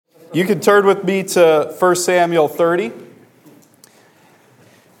You can turn with me to 1 Samuel 30.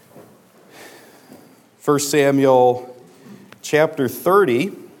 1 Samuel chapter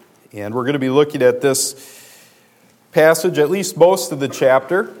 30, and we're going to be looking at this passage, at least most of the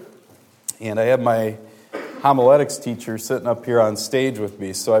chapter. And I have my homiletics teacher sitting up here on stage with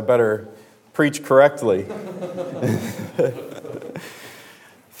me, so I better preach correctly.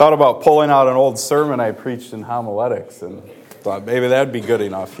 Thought about pulling out an old sermon I preached in homiletics, and thought maybe that'd be good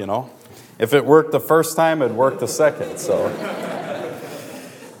enough, you know. If it worked the first time, it'd work the second. So,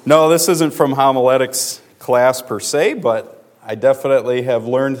 no, this isn't from homiletics class per se, but I definitely have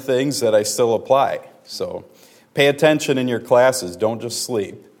learned things that I still apply. So, pay attention in your classes. Don't just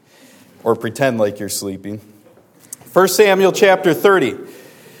sleep or pretend like you're sleeping. 1 Samuel chapter 30.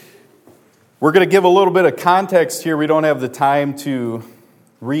 We're going to give a little bit of context here. We don't have the time to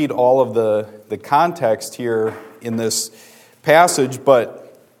read all of the context here in this passage,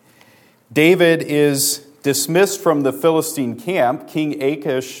 but David is dismissed from the Philistine camp. King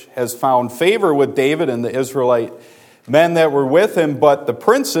Achish has found favor with David and the Israelite men that were with him, but the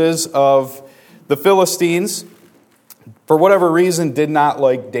princes of the Philistines, for whatever reason, did not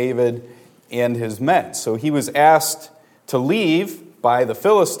like David and his men. So he was asked to leave by the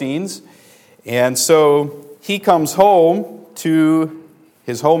Philistines, and so he comes home to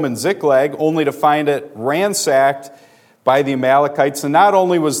his home in Ziklag, only to find it ransacked by the Amalekites. And not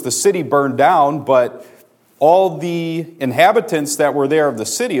only was the city burned down, but all the inhabitants that were there of the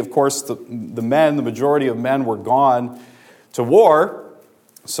city, of course, the majority of men were gone to war.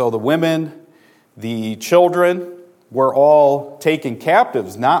 So the women, the children were all taken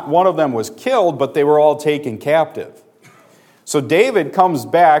captives. Not one of them was killed, but they were all taken captive. So David comes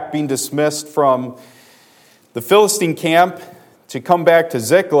back, being dismissed from the Philistine camp, to come back to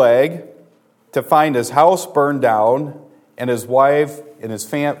Ziklag to find his house burned down and his wife and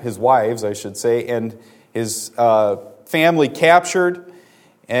his wives, I should say, and his family captured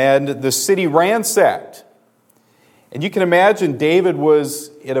and the city ransacked. And you can imagine David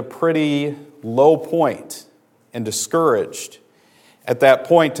was at a pretty low point and discouraged at that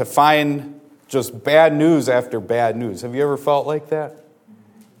point to find just bad news after bad news. Have you ever felt like that?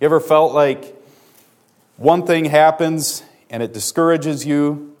 You ever felt like one thing happens and it discourages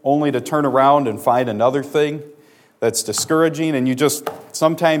you, only to turn around and find another thing that's discouraging, and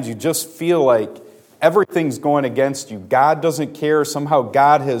sometimes you just feel like everything's going against you. God doesn't care. Somehow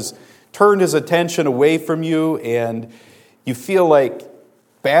God has turned his attention away from you, and you feel like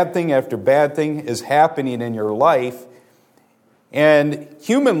bad thing after bad thing is happening in your life. And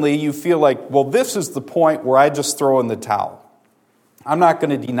humanly, you feel like, well, this is the point where I just throw in the towel. I'm not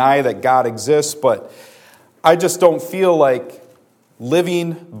going to deny that God exists, but I just don't feel like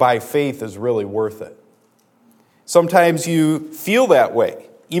living by faith is really worth it. Sometimes you feel that way,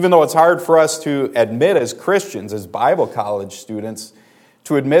 even though it's hard for us to admit as Christians, as Bible college students,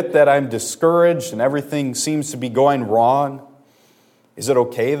 to admit that I'm discouraged and everything seems to be going wrong. Is it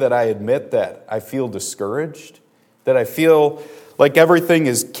okay that I admit that I feel discouraged? That I feel like everything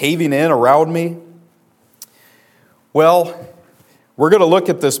is caving in around me? Well, we're going to look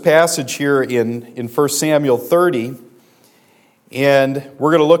at this passage here in 1 Samuel 30, and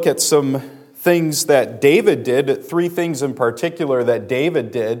we're going to look at some things that David did, three things in particular that David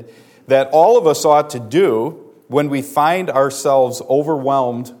did that all of us ought to do when we find ourselves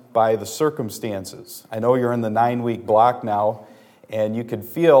overwhelmed by the circumstances. I know you're in the 9-week block now, and you can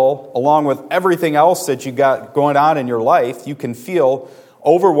feel, along with everything else that you got going on in your life, you can feel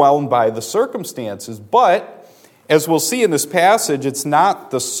overwhelmed by the circumstances, but as we'll see in this passage, it's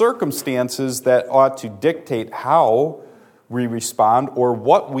not the circumstances that ought to dictate how we respond or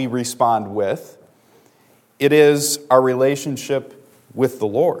what we respond with. It is our relationship with the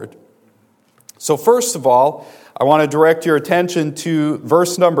Lord. So first of all, I want to direct your attention to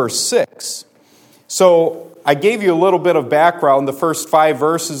verse number 6. So I gave you a little bit of background. The first 5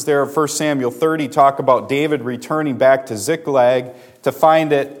 verses there of 1 Samuel 30 talk about David returning back to Ziklag to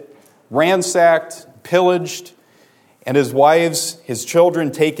find it ransacked, pillaged, and his wives, his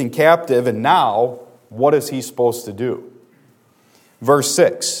children taken captive, and now, what is he supposed to do? Verse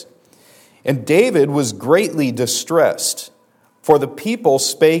 6, and David was greatly distressed, for the people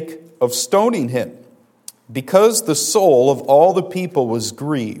spake of stoning him, because the soul of all the people was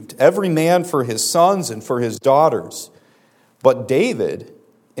grieved, every man for his sons and for his daughters. But David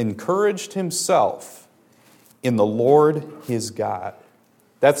encouraged himself in the Lord his God.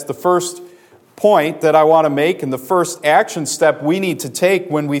 That's the first point that I want to make, and the first action step we need to take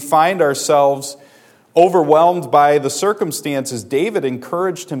when we find ourselves overwhelmed by the circumstances. David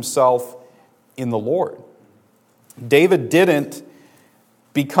encouraged himself in the Lord. David didn't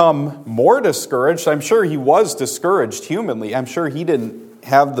become more discouraged. I'm sure he was discouraged humanly. I'm sure he didn't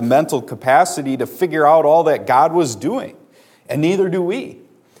have the mental capacity to figure out all that God was doing, and neither do we.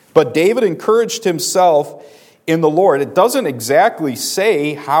 But David encouraged himself in the Lord. It doesn't exactly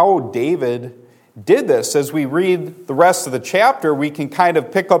say how David did this. As we read the rest of the chapter, we can kind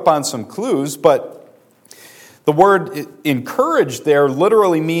of pick up on some clues, but the word encouraged there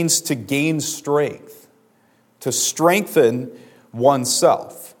literally means to gain strength, to strengthen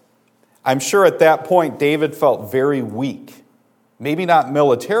oneself. I'm sure at that point David felt very weak. Maybe not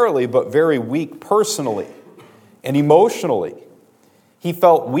militarily, but very weak personally and emotionally. He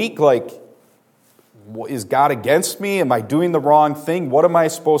felt weak, like, is God against me? Am I doing the wrong thing? What am I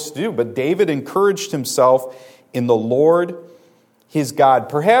supposed to do? But David encouraged himself in the Lord, his God.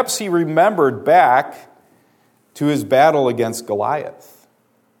 Perhaps he remembered back to his battle against Goliath.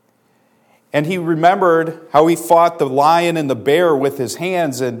 And he remembered how he fought the lion and the bear with his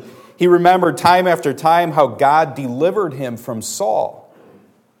hands, and he remembered time after time how God delivered him from Saul.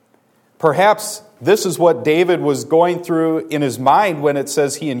 Perhaps this is what David was going through in his mind when it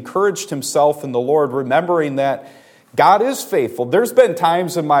says he encouraged himself in the Lord, remembering that God is faithful. There's been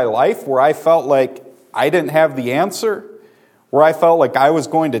times in my life where I felt like I didn't have the answer, where I felt like I was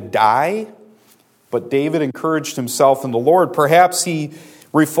going to die, but David encouraged himself in the Lord. Perhaps he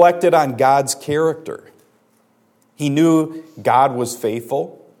reflected on God's character. He knew God was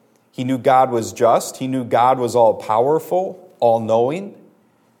faithful. He knew God was just. He knew God was all-powerful, all-knowing.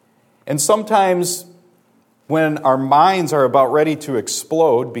 And sometimes when our minds are about ready to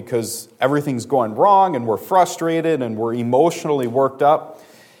explode because everything's going wrong and we're frustrated and we're emotionally worked up,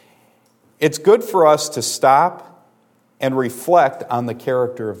 it's good for us to stop and reflect on the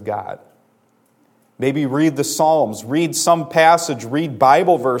character of God. Maybe read the Psalms, read some passage, read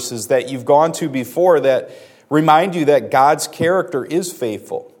Bible verses that you've gone to before that remind you that God's character is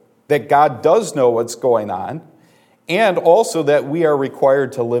faithful, that God does know what's going on, and also that we are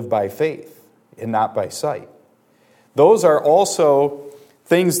required to live by faith and not by sight. Those are also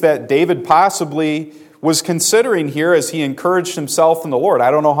things that David possibly was considering here as he encouraged himself in the Lord.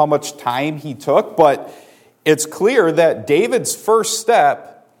 I don't know how much time he took, but it's clear that David's first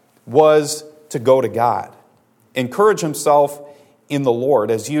step was to go to God. Encourage himself in the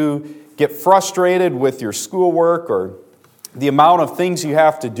Lord. As you get frustrated with your schoolwork or the amount of things you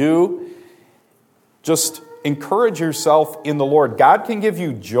have to do, just encourage yourself in the Lord. God can give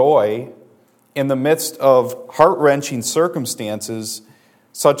you joy in the midst of heart-wrenching circumstances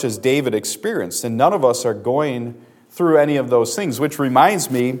such as David experienced. And none of us are going through any of those things, which reminds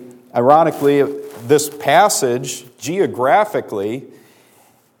me, ironically, this passage geographically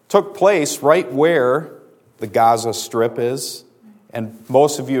took place right where the Gaza Strip is. And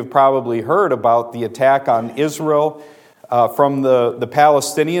most of you have probably heard about the attack on Israel from the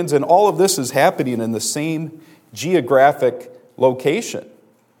Palestinians, and all of this is happening in the same geographic location.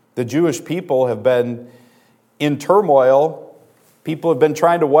 The Jewish people have been in turmoil. People have been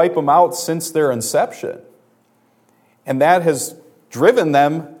trying to wipe them out since their inception. And that has driven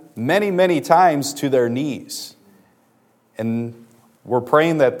them many, many times to their knees. And we're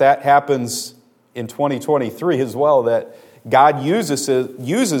praying that that happens in 2023 as well, that God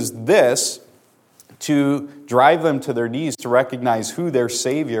uses this to drive them to their knees to recognize who their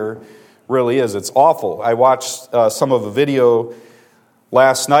Savior really is. It's awful. I watched some of a video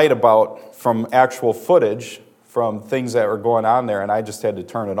last night from actual footage from things that were going on there, and I just had to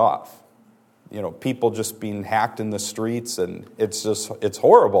turn it off. You know, people just being hacked in the streets, and it's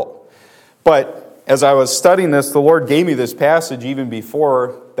horrible. But as I was studying this, the Lord gave me this passage even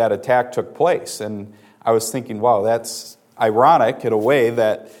before that attack took place, and I was thinking, wow, that's ironic in a way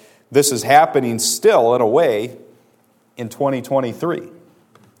that this is happening still, in a way, in 2023.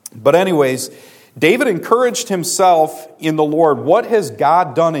 But anyways, David encouraged himself in the Lord. What has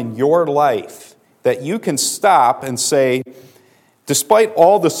God done in your life that you can stop and say, despite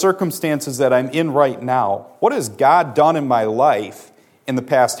all the circumstances that I'm in right now, what has God done in my life in the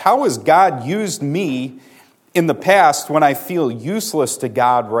past? How has God used me in the past when I feel useless to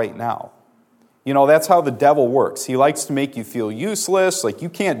God right now? You know, that's how the devil works. He likes to make you feel useless, like you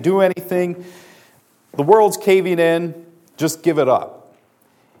can't do anything. The world's caving in, just give it up.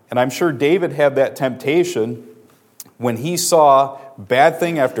 And I'm sure David had that temptation when he saw bad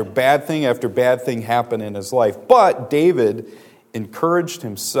thing after bad thing after bad thing happen in his life. But David encouraged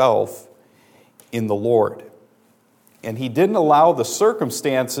himself in the Lord. And he didn't allow the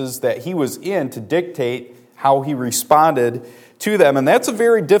circumstances that he was in to dictate how he responded to them. And that's a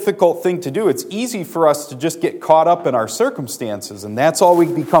very difficult thing to do. It's easy for us to just get caught up in our circumstances, and that's all we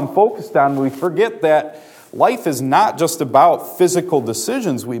become focused on. We forget that life is not just about physical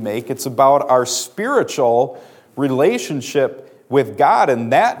decisions we make, it's about our spiritual relationship with God,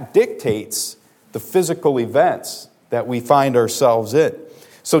 and that dictates the physical events that we find ourselves in.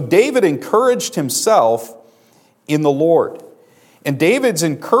 So David encouraged himself in the Lord. And David's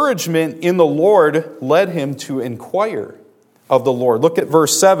encouragement in the Lord led him to inquire of the Lord. Look at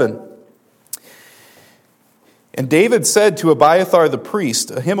verse 7. And David said to Abiathar the priest,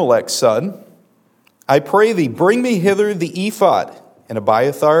 Ahimelech's son, I pray thee, bring me hither the ephod. And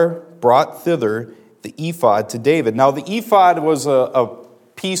Abiathar brought thither the ephod to David. Now the ephod was a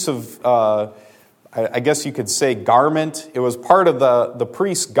piece of, I guess you could say, garment. It was part of the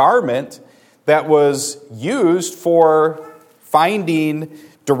priest's garment that was used for finding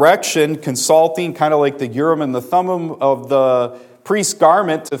direction, consulting, kind of like the Urim and the Thummim of the priest's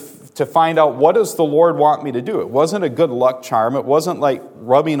garment to find out, what does the Lord want me to do? It wasn't a good luck charm. It wasn't like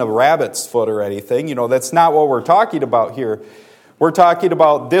rubbing a rabbit's foot or anything. You know, that's not what we're talking about here. We're talking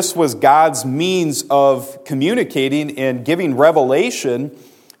about this was God's means of communicating and giving revelation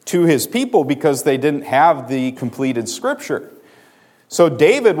to his people because they didn't have the completed scripture. So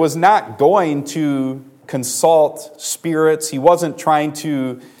David was not going to consult spirits. He wasn't trying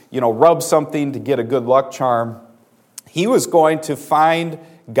to, rub something to get a good luck charm. He was going to find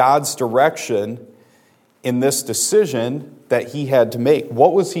God's direction in this decision that he had to make.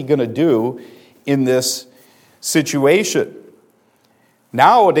 What was he going to do in this situation?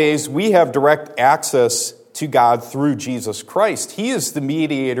 Nowadays, we have direct access to God through Jesus Christ. He is the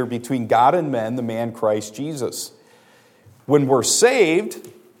mediator between God and men, the man Christ Jesus. When we're saved,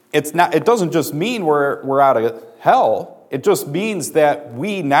 it doesn't just mean we're out of hell. It just means that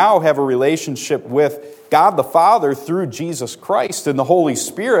we now have a relationship with God the Father through Jesus Christ, and the Holy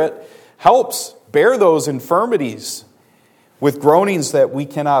Spirit helps bear those infirmities with groanings that we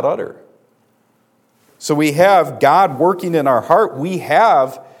cannot utter. So we have God working in our heart. We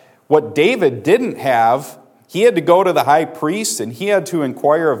have what David didn't have. He had to go to the high priest and he had to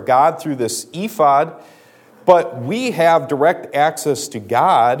inquire of God through this ephod. But we have direct access to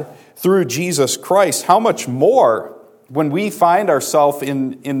God through Jesus Christ. How much more when we find ourselves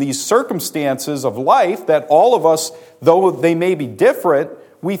in these circumstances of life that all of us, though they may be different,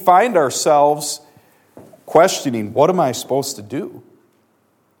 we find ourselves questioning, what am I supposed to do?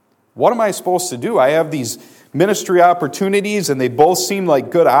 What am I supposed to do? I have these ministry opportunities and they both seem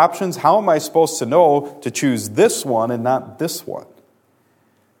like good options. How am I supposed to know to choose this one and not this one?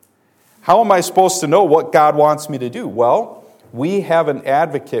 How am I supposed to know what God wants me to do? Well, we have an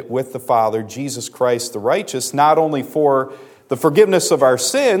advocate with the Father, Jesus Christ the righteous, not only for the forgiveness of our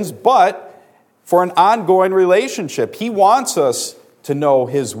sins, but for an ongoing relationship. He wants us to know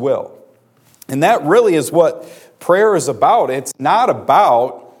His will. And that really is what prayer is about. It's not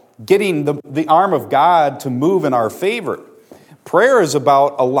about getting the arm of God to move in our favor. Prayer is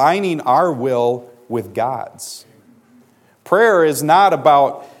about aligning our will with God's. Prayer is not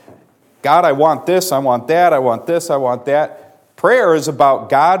about, God, I want this, I want that, I want this, I want that. Prayer is about,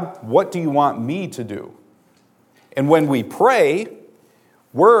 God, what do you want me to do? And when we pray,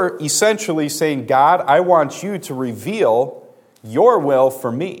 we're essentially saying, God, I want you to reveal your will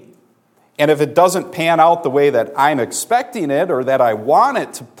for me. And if it doesn't pan out the way that I'm expecting it or that I want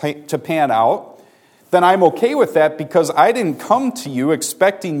it to pan out, then I'm okay with that because I didn't come to you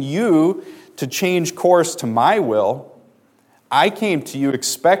expecting you to change course to my will. I came to you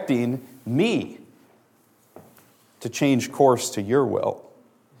expecting me to change course to your will.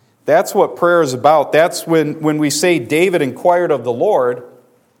 That's what prayer is about. That's when we say David inquired of the Lord,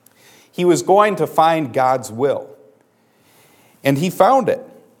 he was going to find God's will. And he found it.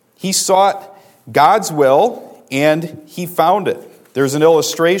 He sought God's will, and he found it. There's an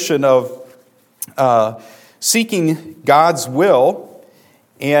illustration of seeking God's will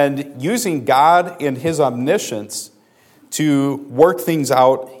and using God and His omniscience to work things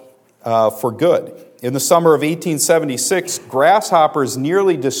out for good. In the summer of 1876, grasshoppers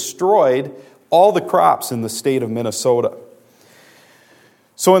nearly destroyed all the crops in the state of Minnesota.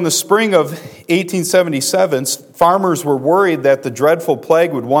 So in the spring of 1877, farmers were worried that the dreadful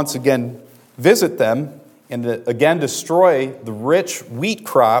plague would once again visit them and again destroy the rich wheat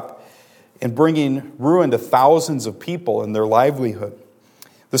crop and bringing ruin to thousands of people and their livelihood.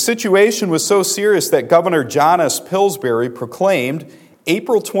 The situation was so serious that Governor John S. Pillsbury proclaimed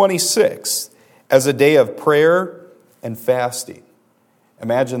April 26th as a day of prayer and fasting.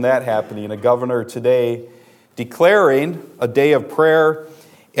 Imagine that happening, a governor today declaring a day of prayer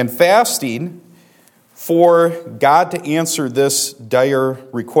and fasting for God to answer this dire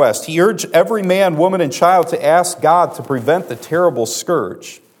request. He urged every man, woman, and child to ask God to prevent the terrible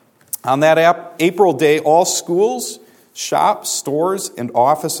scourge. On that April day, all schools, shops, stores, and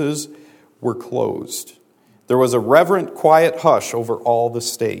offices were closed. There was a reverent, quiet hush over all the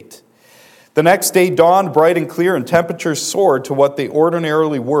state. The next day dawned bright and clear, and temperatures soared to what they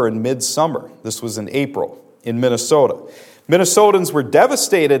ordinarily were in midsummer. This was in April in Minnesota. Minnesotans were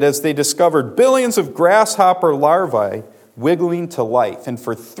devastated as they discovered billions of grasshopper larvae wiggling to life. And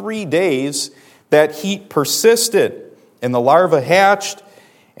for 3 days, that heat persisted, and the larvae hatched,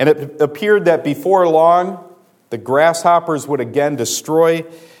 and it appeared that before long, the grasshoppers would again destroy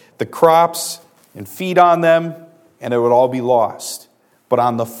the crops and feed on them, and it would all be lost. But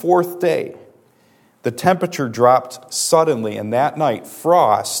on the 4th day, the temperature dropped suddenly, and that night,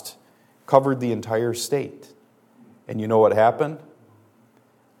 frost covered the entire state. And you know what happened?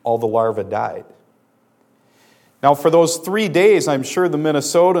 All the larvae died. Now, for those 3 days, I'm sure the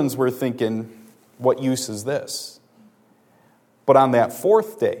Minnesotans were thinking, what use is this? But on that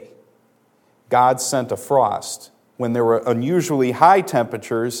 4th day, God sent a frost when there were unusually high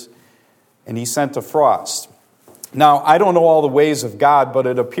temperatures, and he sent a frost. Now, I don't know all the ways of God, but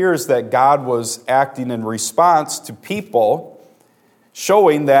it appears that God was acting in response to people,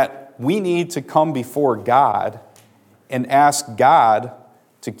 showing that we need to come before God and ask God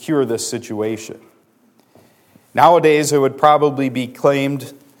to cure this situation. Nowadays, it would probably be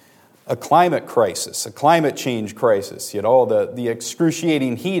claimed a climate crisis, a climate change crisis. You know, the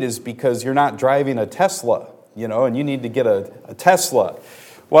excruciating heat is because you're not driving a Tesla, you know, and you need to get a Tesla.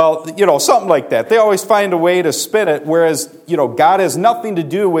 Well, you know, something like that. They always find a way to spin it, whereas, you know, God has nothing to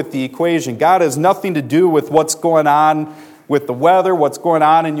do with the equation. God has nothing to do with what's going on with the weather, what's going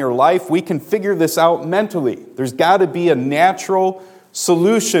on in your life. We can figure this out mentally. There's got to be a natural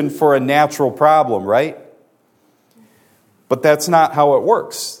solution for a natural problem, right? But that's not how it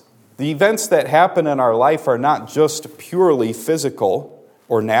works. The events that happen in our life are not just purely physical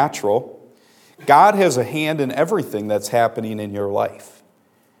or natural. God has a hand in everything that's happening in your life.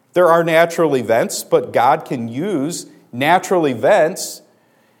 There are natural events, but God can use natural events,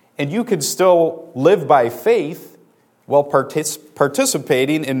 and you can still live by faith while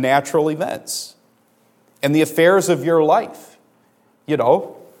participating in natural events. And the affairs of your life, you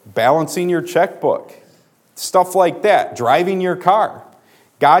know, balancing your checkbook, stuff like that, driving your car.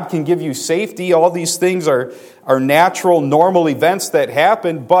 God can give you safety. All these things are natural, normal events that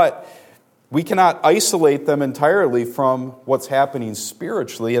happen, but we cannot isolate them entirely from what's happening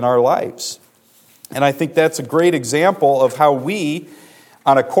spiritually in our lives. And I think that's a great example of how we,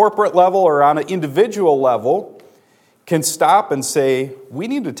 on a corporate level or on an individual level, can stop and say, we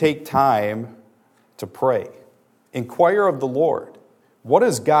need to take time to pray. Inquire of the Lord. What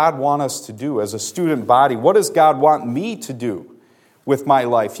does God want us to do as a student body? What does God want me to do with my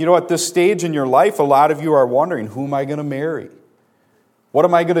life? You know, at this stage in your life, a lot of you are wondering, who am I going to marry? What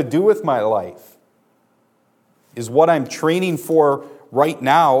am I going to do with my life? Is what I'm training for right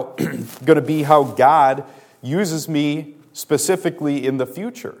now going to be how God uses me specifically in the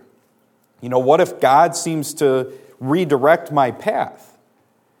future? You know, what if God seems to redirect my path?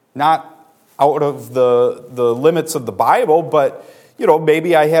 Not out of the limits of the Bible, but, you know,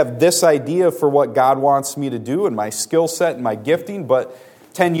 maybe I have this idea for what God wants me to do and my skill set and my gifting, but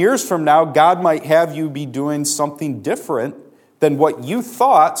 10 years from now, God might have you be doing something different than what you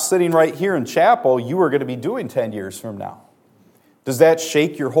thought, sitting right here in chapel, you were going to be doing 10 years from now. Does that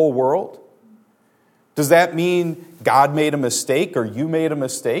shake your whole world? Does that mean God made a mistake or you made a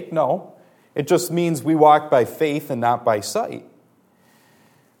mistake? No. It just means we walk by faith and not by sight.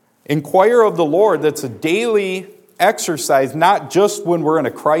 Inquire of the Lord. That's a daily exercise, not just when we're in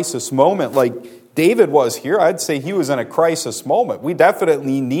a crisis moment like David was here. I'd say he was in a crisis moment. We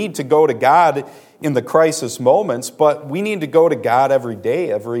definitely need to go to God in the crisis moments, but we need to go to God every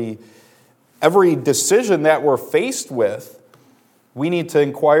day, every decision that we're faced with. We need to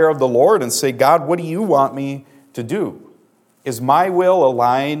inquire of the Lord and say, God, what do you want me to do? Is my will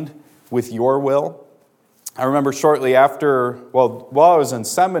aligned with your will? I remember shortly after, while I was in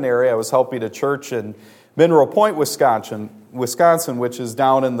seminary, I was helping a church in Mineral Point, Wisconsin, which is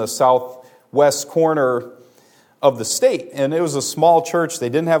down in the southwest corner of the state. And it was a small church. They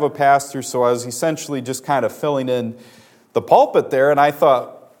didn't have a pastor, so I was essentially just kind of filling in the pulpit there. And I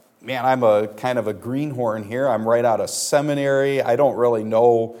thought, man, I'm a kind of a greenhorn here. I'm right out of seminary. I don't really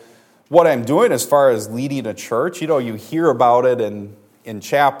know what I'm doing as far as leading a church. You know, you hear about it in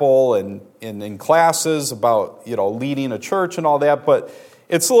chapel and in classes about, you know, leading a church and all that, but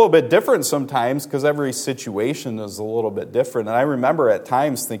it's a little bit different sometimes because every situation is a little bit different. And I remember at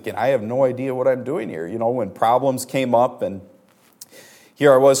times thinking, I have no idea what I'm doing here. You know, when problems came up, and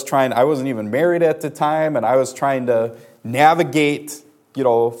here I was I wasn't even married at the time, and I was trying to navigate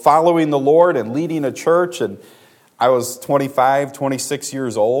following the Lord and leading a church, and I was 25, 26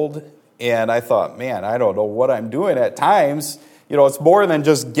 years old, and I thought, man, I don't know what I'm doing at times. It's more than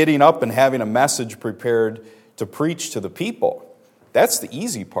just getting up and having a message prepared to preach to the people. That's the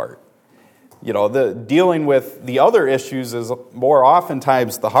easy part. The dealing with the other issues is more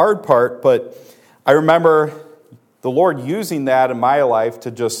oftentimes the hard part, but I remember the Lord using that in my life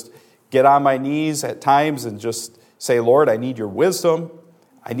to just get on my knees at times and just say, Lord, I need your wisdom.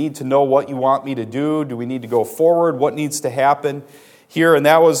 I need to know what you want me to do. Do we need to go forward? What needs to happen here? And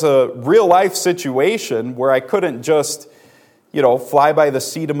that was a real life situation where I couldn't just, fly by the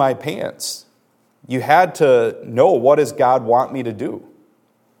seat of my pants. You had to know, what does God want me to do?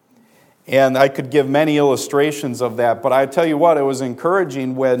 And I could give many illustrations of that, but I tell you what, it was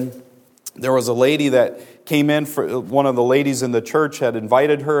encouraging when there was a lady that came in, one of the ladies in the church had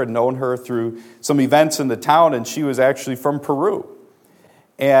invited her and known her through some events in the town, and she was actually from Peru.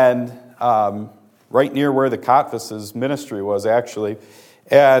 And right near where the Cotvis's ministry was, actually.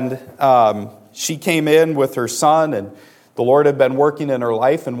 And she came in with her son, and the Lord had been working in her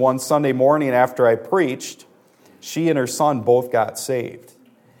life, and one Sunday morning after I preached, she and her son both got saved.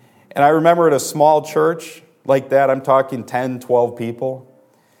 And I remember at a small church like that, I'm talking 10, 12 people,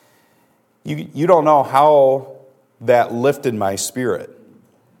 you don't know how that lifted my spirit.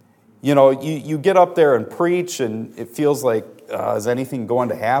 You get up there and preach, and it feels like, is anything going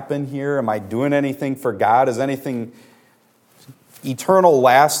to happen here? Am I doing anything for God? Is anything eternal,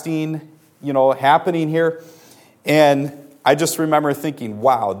 lasting, happening here? And I just remember thinking,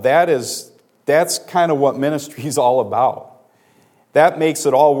 wow, that's kind of what ministry is all about. That makes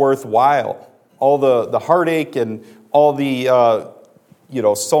it all worthwhile. All the heartache and all the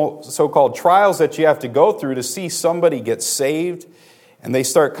so-called trials that you have to go through to see somebody get saved, and they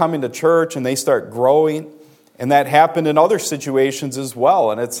start coming to church and they start growing. And that happened in other situations as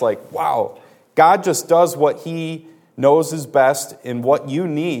well. And it's like, wow, God just does what He knows is best and what you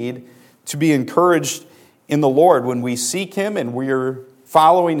need to be encouraged in the Lord. When we seek Him and we're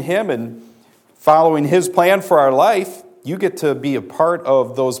following Him and following His plan for our life, you get to be a part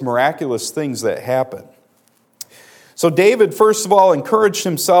of those miraculous things that happen. So David, first of all, encouraged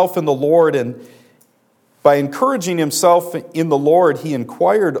himself in the Lord, and by encouraging himself in the Lord, he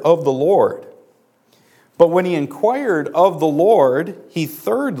inquired of the Lord. But when he inquired of the Lord, he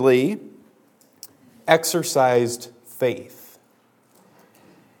thirdly exercised faith.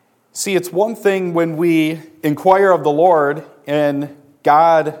 See, it's one thing when we inquire of the Lord and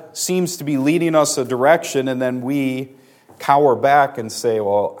God seems to be leading us a direction, and then we cower back and say,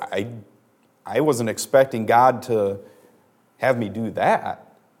 well, I wasn't expecting God to have me do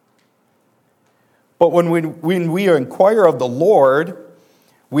that. But when we inquire of the Lord,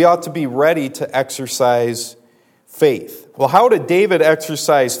 we ought to be ready to exercise faith. Well, how did David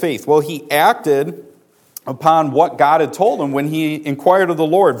exercise faith? Well, he acted upon what God had told him when he inquired of the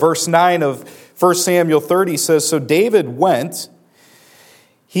Lord. Verse 9 of 1 Samuel 30 says, so David went,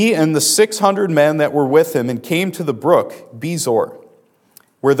 he and the 600 men that were with him, and came to the brook Bezor,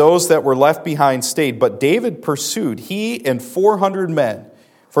 where those that were left behind stayed. But David pursued, he and 400 men,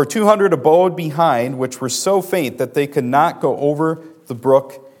 for 200 abode behind, which were so faint that they could not go over the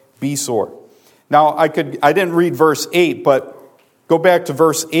brook Bezor. Now, I didn't read verse 8, but go back to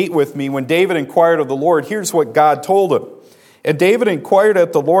verse 8 with me. When David inquired of the Lord, here's what God told him. And David inquired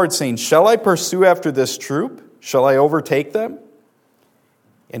at the Lord, saying, shall I pursue after this troop? Shall I overtake them?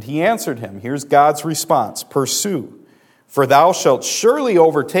 And he answered him, here's God's response, pursue, for thou shalt surely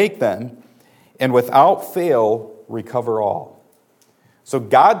overtake them, and without fail recover all. So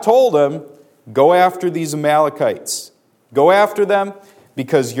God told him, go after these Amalekites. Go after them,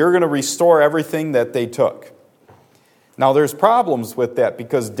 because you're going to restore everything that they took. Now there's problems with that,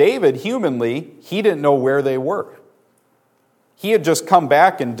 because David, humanly, he didn't know where they were. He had just come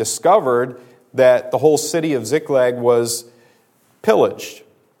back and discovered that the whole city of Ziklag was pillaged.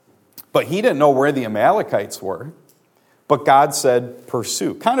 But he didn't know where the Amalekites were. But God said,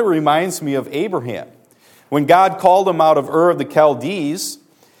 pursue. Kind of reminds me of Abraham. When God called him out of Ur of the Chaldees,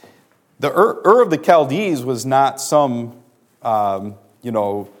 the Ur of the Chaldees was not some,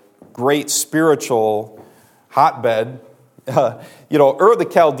 great spiritual hotbed. Ur of the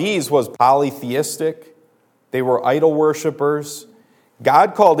Chaldees was polytheistic. They were idol worshipers.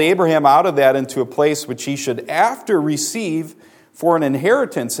 God called Abraham out of that into a place which he should after receive for an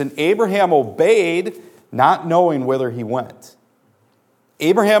inheritance. And Abraham obeyed, not knowing whither he went.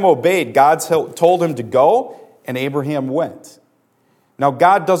 Abraham obeyed. God told him to go, and Abraham went. Now,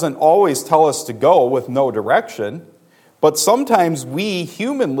 God doesn't always tell us to go with no direction, but sometimes we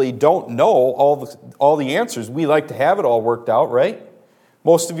humanly don't know all the answers. We like to have it all worked out, right?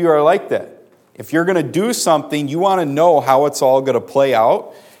 Most of you are like that. If you're going to do something, you want to know how it's all going to play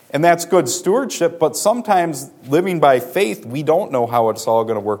out. And that's good stewardship, but sometimes living by faith, we don't know how it's all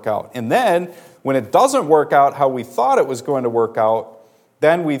going to work out. And then, when it doesn't work out how we thought it was going to work out,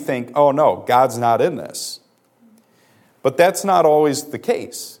 then we think, oh no, God's not in this. But that's not always the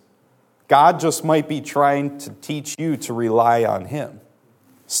case. God just might be trying to teach you to rely on Him,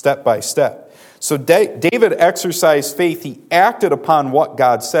 step by step. So David exercised faith. He acted upon what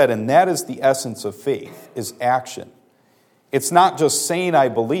God said, and that is the essence of faith, is action. It's not just saying I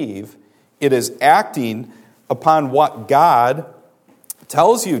believe, it is acting upon what God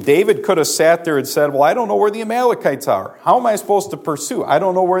tells you. David could have sat there and said, well, I don't know where the Amalekites are. How am I supposed to pursue? I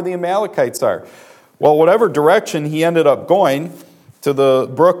don't know where the Amalekites are. Well, whatever direction he ended up going, to the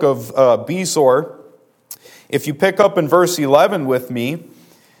brook of Besor, if you pick up in verse 11 with me,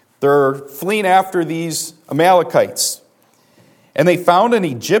 they're fleeing after these Amalekites. And they found an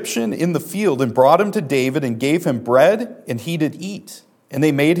Egyptian in the field and brought him to David and gave him bread, and he did eat. And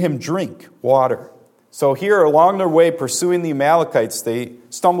they made him drink water. So here, along their way, pursuing the Amalekites, they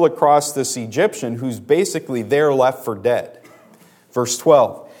stumble across this Egyptian who's basically there left for dead. Verse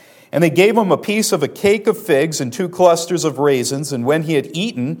 12. And they gave him a piece of a cake of figs and 2 clusters of raisins. And when he had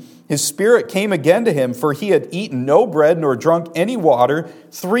eaten, his spirit came again to him, for he had eaten no bread nor drunk any water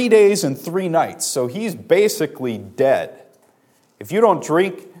 3 days and 3 nights. So he's basically dead. If you don't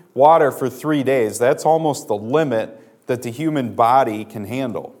drink water for 3 days, that's almost the limit that the human body can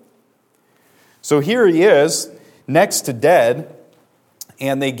handle. So here he is, next to dead,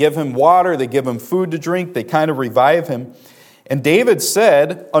 and they give him water, they give him food to drink, they kind of revive him. And David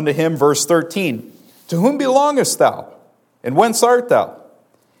said unto him, verse 13, to whom belongest thou? And whence art thou?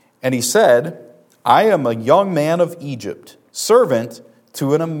 And he said, I am a young man of Egypt, servant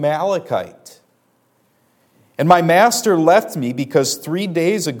to an Amalekite. And my master left me because 3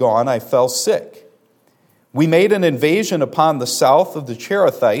 days agone I fell sick. We made an invasion upon the south of the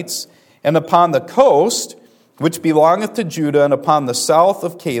Cherethites, and upon the coast, which belongeth to Judah, and upon the south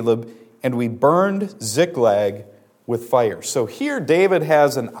of Caleb, and we burned Ziklag with fire. So here David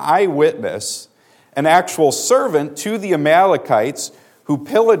has an eyewitness, an actual servant to the Amalekites who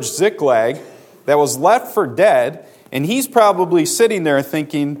pillaged Ziklag that was left for dead, and he's probably sitting there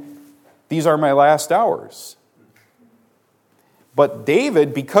thinking, these are my last hours. But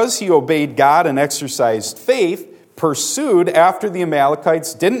David, because he obeyed God and exercised faith, pursued after the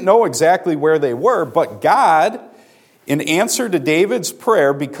Amalekites, didn't know exactly where they were, but God, in answer to David's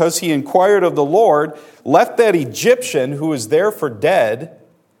prayer, because he inquired of the Lord, left that Egyptian who was there for dead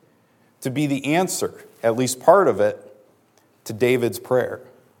to be the answer, at least part of it, to David's prayer.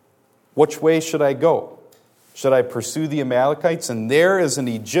 Which way should I go? Should I pursue the Amalekites? And there is an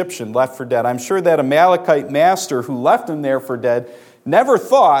Egyptian left for dead. I'm sure that Amalekite master who left him there for dead never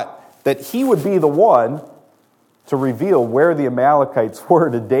thought that he would be the one to reveal where the Amalekites were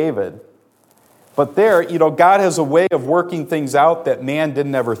to David. But there, God has a way of working things out that man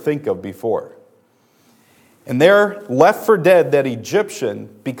didn't ever think of before. And there, left for dead, that Egyptian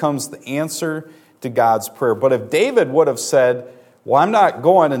becomes the answer to God's prayer. But if David would have said, well, I'm not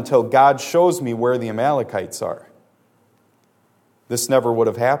going until God shows me where the Amalekites are, this never would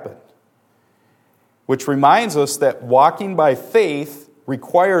have happened. Which reminds us that walking by faith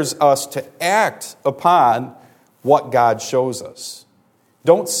requires us to act upon what God shows us.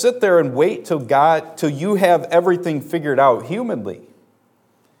 Don't sit there and wait till you have everything figured out humanly.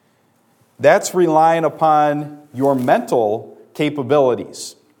 That's relying upon your mental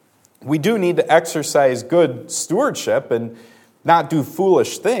capabilities. We do need to exercise good stewardship and not do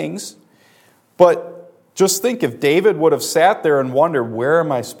foolish things. But just think, if David would have sat there and wondered, where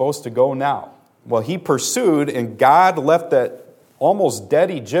am I supposed to go now? Well, he pursued, and God left that almost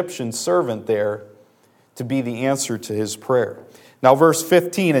dead Egyptian servant there to be the answer to his prayer. Now, verse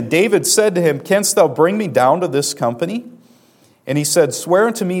 15, and David said to him, canst thou bring me down to this company? And he said, swear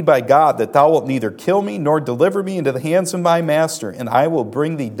unto me by God that thou wilt neither kill me nor deliver me into the hands of my master, and I will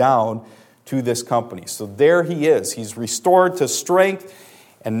bring thee down to this company. So there he is. He's restored to strength,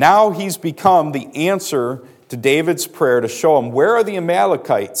 and now he's become the answer to David's prayer to show him, where are the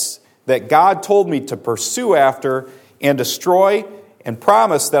Amalekites that God told me to pursue after and destroy, and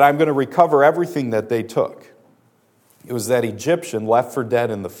promise that I'm going to recover everything that they took. It was that Egyptian left for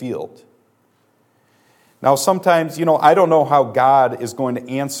dead in the field. Now, sometimes, I don't know how God is going to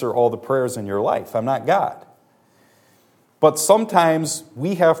answer all the prayers in your life. I'm not God. But sometimes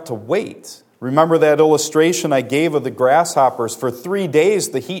we have to wait. Remember that illustration I gave of the grasshoppers? For 3 days,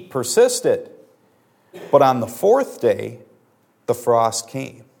 the heat persisted. But on the 4th day, the frost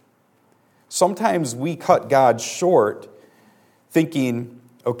came. Sometimes we cut God short thinking,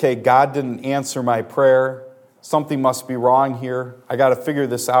 okay, God didn't answer my prayer. Something must be wrong here. I got to figure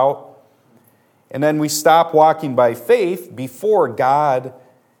this out. And then we stop walking by faith before God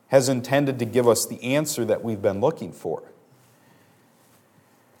has intended to give us the answer that we've been looking for.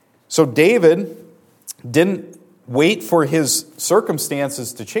 So David didn't wait for his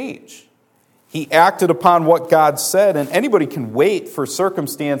circumstances to change. He acted upon what God said, and anybody can wait for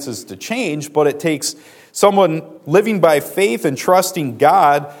circumstances to change, but it takes someone living by faith and trusting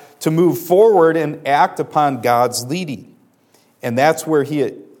God to move forward and act upon God's leading. And that's where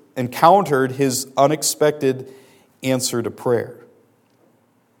he encountered his unexpected answer to prayer.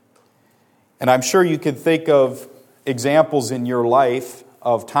 And I'm sure you can think of examples in your life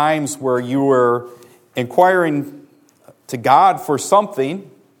of times where you were inquiring to God for something,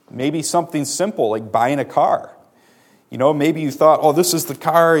 maybe something simple like buying a car. You know, maybe you thought, oh, this is the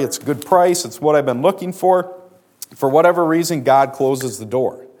car, it's a good price, it's what I've been looking for. For whatever reason, God closes the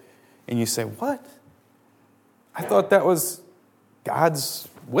door. And you say, what? I thought that was God's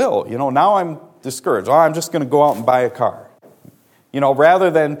will. You know, now I'm discouraged. Oh, I'm just going to go out and buy a car. You know,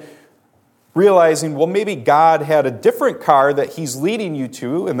 rather than realizing, well, maybe God had a different car that he's leading you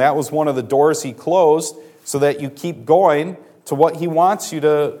to, and that was one of the doors he closed so that you keep going to what he wants you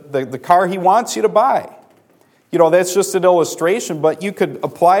to, the car he wants you to buy. You know, that's just an illustration, but you could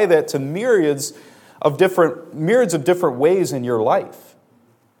apply that to myriads of different ways in your life.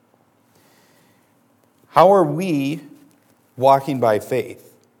 How are we walking by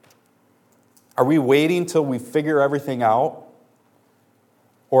faith? Are we waiting till we figure everything out?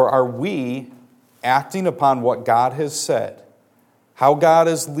 Or are we acting upon what God has said? How God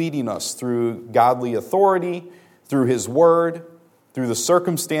is leading us through godly authority, through his word, through the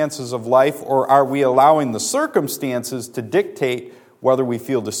circumstances of life? Or are we allowing the circumstances to dictate whether we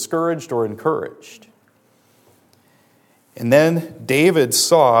feel discouraged or encouraged? And then David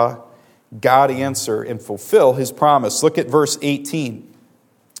saw God answer and fulfill his promise. Look at verse 18.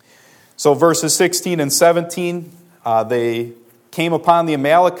 So verses 16 and 17, they came upon the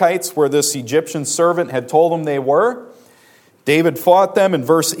Amalekites where this Egyptian servant had told them they were. David fought them. In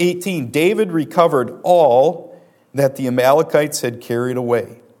verse 18, David recovered all that the Amalekites had carried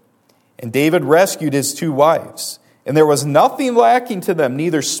away. And David rescued his 2 wives. And there was nothing lacking to them,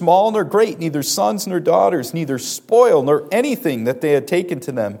 neither small nor great, neither sons nor daughters, neither spoil nor anything that they had taken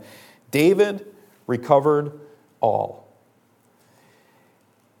to them. David recovered all.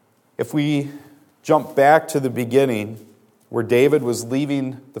 If we jump back to the beginning, where David was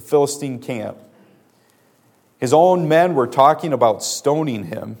leaving the Philistine camp, his own men were talking about stoning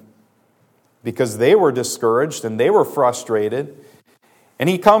him because they were discouraged and they were frustrated. And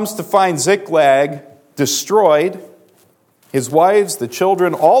he comes to find Ziklag destroyed, his wives, the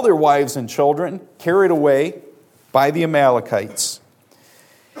children, all their wives and children carried away by the Amalekites.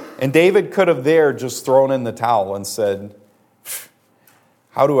 And David could have there just thrown in the towel and said,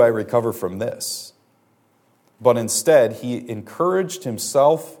 how do I recover from this? But instead, he encouraged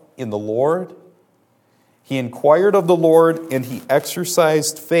himself in the Lord. He inquired of the Lord, and he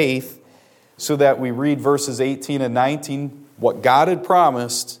exercised faith so that we read verses 18 and 19, what God had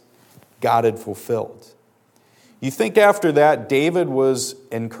promised, God had fulfilled. You think after that, David was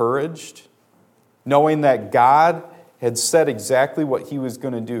encouraged, knowing that God had said exactly what he was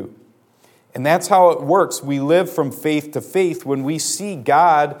going to do. And that's how it works. We live from faith to faith. When we see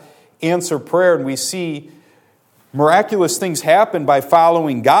God answer prayer and we see miraculous things happen by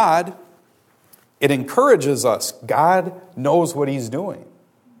following God, it encourages us. God knows what he's doing.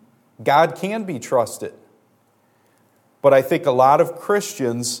 God can be trusted. But I think a lot of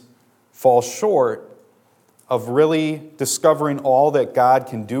Christians fall short of really discovering all that God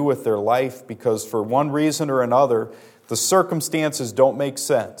can do with their life because for one reason or another, the circumstances don't make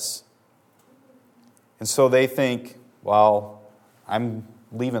sense. And so they think, well, I'm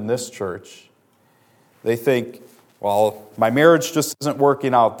leaving this church. They think, well, my marriage just isn't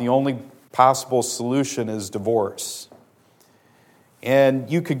working out. The only possible solution is divorce. And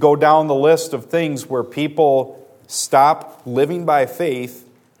you could go down the list of things where people stop living by faith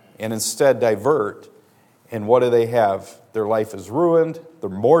and instead divert. And what do they have? Their life is ruined. They're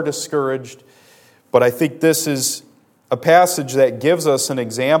more discouraged. But I think this is a passage that gives us an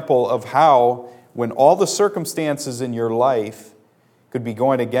example of how, when all the circumstances in your life could be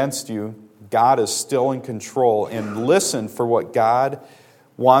going against you, God is still in control, and listen for what God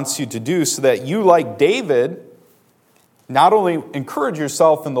wants you to do so that you, like David, not only encourage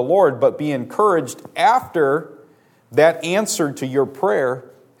yourself in the Lord, but be encouraged after that answer to your prayer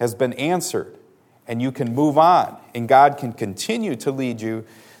has been answered. And you can move on, and God can continue to lead you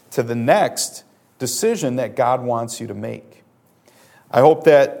to the next decision that God wants you to make. I hope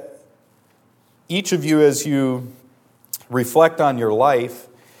that each of you, as you reflect on your life,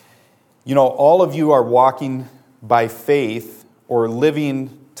 all of you are walking by faith or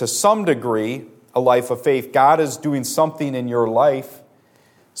living to some degree a life of faith. God is doing something in your life,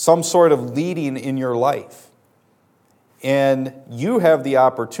 some sort of leading in your life. And you have the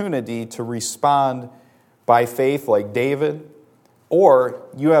opportunity to respond by faith like David, or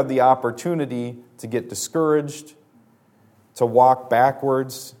you have the opportunity to get discouraged, to walk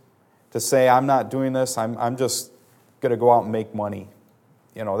backwards, to say, I'm not doing this, I'm just going to go out and make money.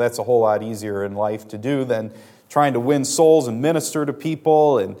 That's a whole lot easier in life to do than trying to win souls and minister to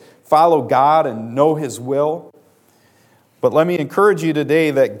people and follow God and know His will. But let me encourage you today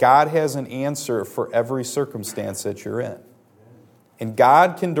that God has an answer for every circumstance that you're in. And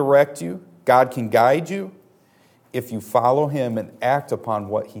God can direct you, God can guide you if you follow Him and act upon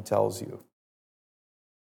what He tells you.